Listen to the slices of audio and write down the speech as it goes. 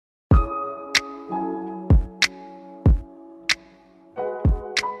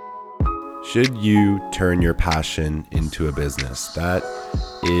Should you turn your passion into a business? That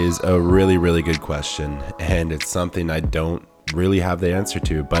is a really, really good question. And it's something I don't really have the answer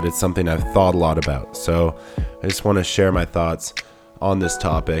to, but it's something I've thought a lot about. So I just want to share my thoughts on this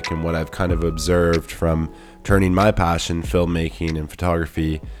topic and what I've kind of observed from turning my passion, filmmaking and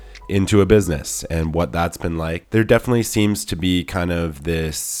photography, into a business and what that's been like. There definitely seems to be kind of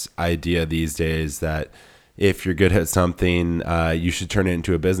this idea these days that if you're good at something, you should turn it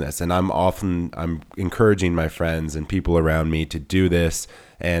into a business. And I'm encouraging my friends and people around me to do this.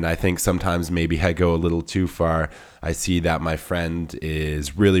 And I think sometimes maybe I go a little too far. I see that my friend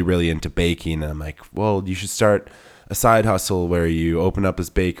is really, really into baking. And I'm like, well, you should start a side hustle where you open up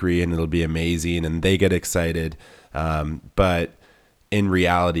this bakery and it'll be amazing. And they get excited. But in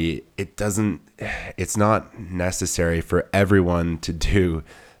reality, it's not necessary for everyone to do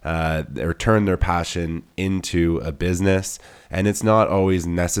or turn their passion into a business, and it's not always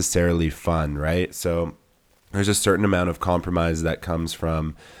necessarily fun, right? So there's a certain amount of compromise that comes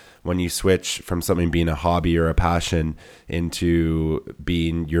from when you switch from something being a hobby or a passion into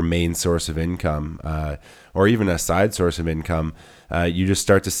being your main source of income, or even a side source of income. You just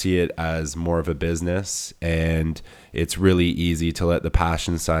start to see it as more of a business, and it's really easy to let the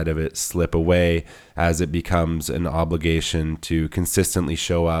passion side of it slip away as it becomes an obligation to consistently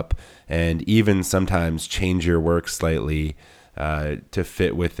show up and even sometimes change your work slightly to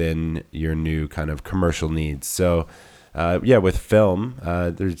fit within your new kind of commercial needs. So with film,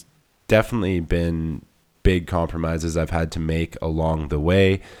 there's definitely been big compromises I've had to make along the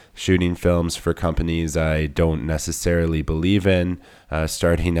way, shooting films for companies I don't necessarily believe in,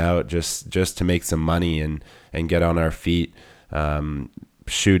 starting out just to make some money and get on our feet,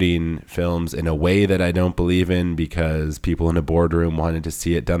 shooting films in a way that I don't believe in because people in a boardroom wanted to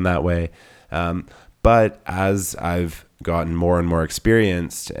see it done that way. But as I've gotten more and more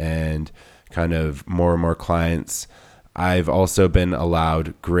experienced and kind of more and more clients, I've also been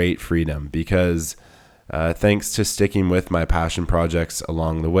allowed great freedom because thanks to sticking with my passion projects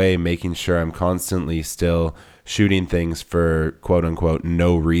along the way, making sure I'm constantly still shooting things for quote unquote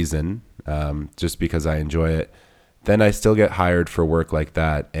no reason, just because I enjoy it, then I still get hired for work like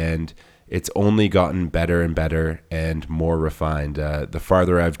that. And it's only gotten better and better and more refined. The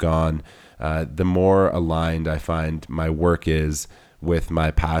farther I've gone, the more aligned I find my work is with my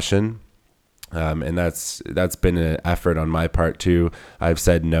passion. And that's been an effort on my part too. I've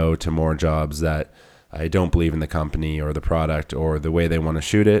said no to more jobs that I don't believe in the company or the product or the way they want to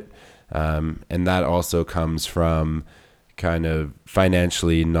shoot it. And that also comes from kind of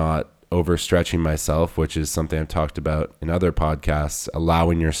financially not overstretching myself, which is something I've talked about in other podcasts,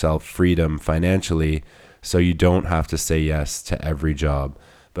 allowing yourself freedom financially so you don't have to say yes to every job.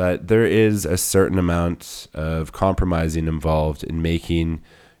 But there is a certain amount of compromising involved in making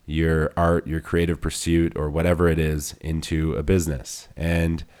your art, your creative pursuit, or whatever it is into a business.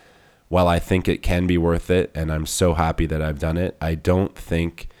 And while I think it can be worth it, and I'm so happy that I've done it, I don't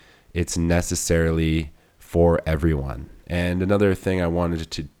think it's necessarily for everyone. And another thing I wanted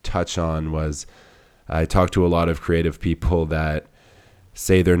to touch on was I talk to a lot of creative people that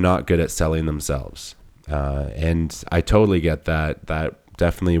say they're not good at selling themselves. And I totally get that. That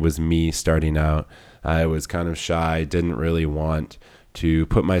definitely was me starting out. I was kind of shy, didn't really want to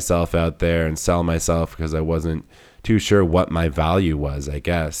put myself out there and sell myself because I wasn't too sure what my value was, I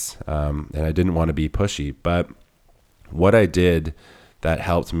guess. And I didn't want to be pushy. But what I did that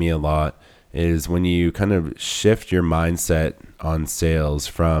helped me a lot is when you kind of shift your mindset on sales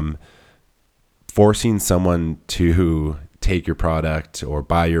from forcing someone to take your product or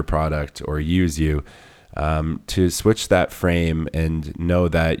buy your product or use you, to switch that frame and know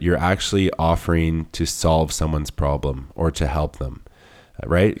that you're actually offering to solve someone's problem or to help them,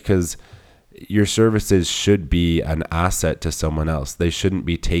 right? Because your services should be an asset to someone else. They shouldn't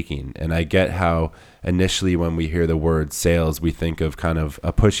be taking. And I get how initially when we hear the word sales, we think of kind of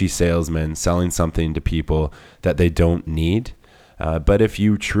a pushy salesman selling something to people that they don't need. But if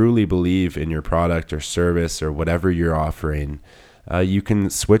you truly believe in your product or service or whatever you're offering, you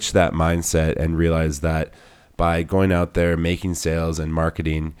can switch that mindset and realize that by going out there, making sales and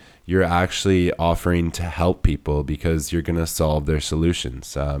marketing, you're actually offering to help people because you're going to solve their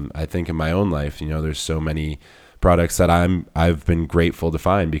solutions. I think in my own life, there's so many products that I've been grateful to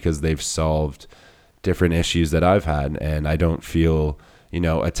find because they've solved different issues that I've had, and I don't feel,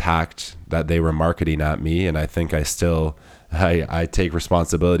 attacked that they were marketing at me. And I think I take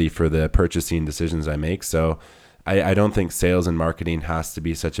responsibility for the purchasing decisions I make. So I don't think sales and marketing has to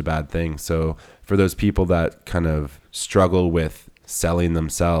be such a bad thing. So for those people that kind of struggle with selling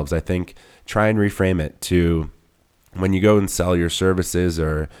themselves, I think try and reframe it to when you go and sell your services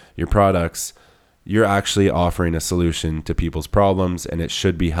or your products, you're actually offering a solution to people's problems, and it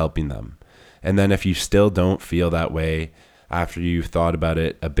should be helping them. And then if you still don't feel that way after you've thought about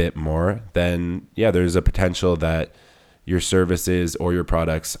it a bit more, then yeah, there's a potential that your services or your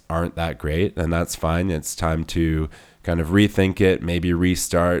products aren't that great, and that's fine. It's time to kind of rethink it, maybe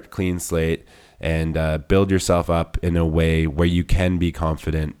restart, clean slate, and build yourself up in a way where you can be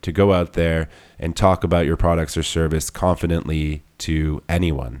confident to go out there and talk about your products or service confidently to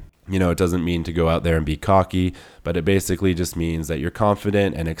anyone. You know, it doesn't mean to go out there and be cocky, but it basically just means that you're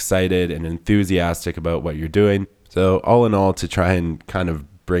confident and excited and enthusiastic about what you're doing. So all in all, to try and kind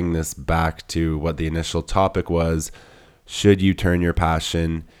of bring this back to what the initial topic was, should you turn your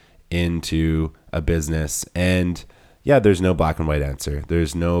passion into a business? And yeah, there's no black and white answer.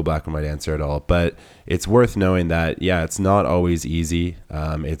 There's no black and white answer at all. But it's worth knowing that, yeah, it's not always easy.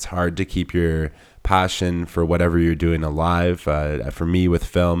 It's hard to keep your passion for whatever you're doing alive. For me with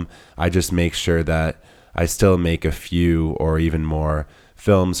film, I just make sure that I still make a few or even more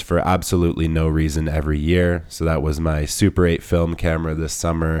films for absolutely no reason every year. So that was my Super 8 film camera this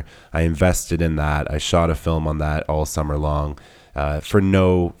summer. I invested in that. I shot a film on that all summer long for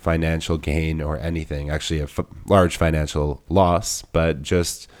no financial gain or anything. Actually, large financial loss, but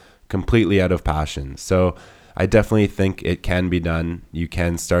just completely out of passion. So I definitely think it can be done. You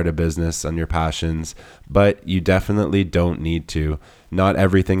can start a business on your passions, but you definitely don't need to. Not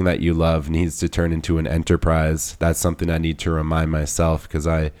everything that you love needs to turn into an enterprise. That's something I need to remind myself, because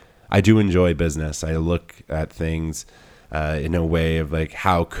I do enjoy business. I look at things in a way of like,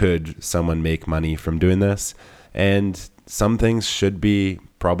 how could someone make money from doing this? And some things should be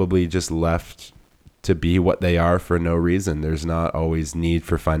probably just left to be what they are for no reason. There's not always need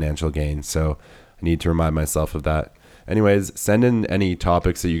for financial gain. So I need to remind myself of that. Anyways, send in any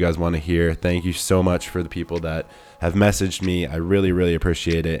topics that you guys want to hear. Thank you so much for the people that have messaged me. I really, really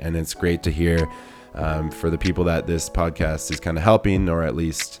appreciate it. And it's great to hear for the people that this podcast is kind of helping, or at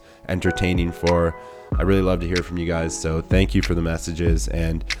least entertaining for. I really love to hear from you guys. So thank you for the messages,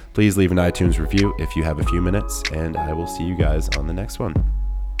 and please leave an iTunes review if you have a few minutes, and I will see you guys on the next one.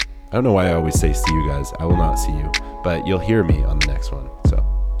 I don't know why I always say see you guys. I will not see you, but you'll hear me on the next one.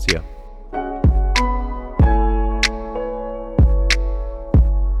 So see ya.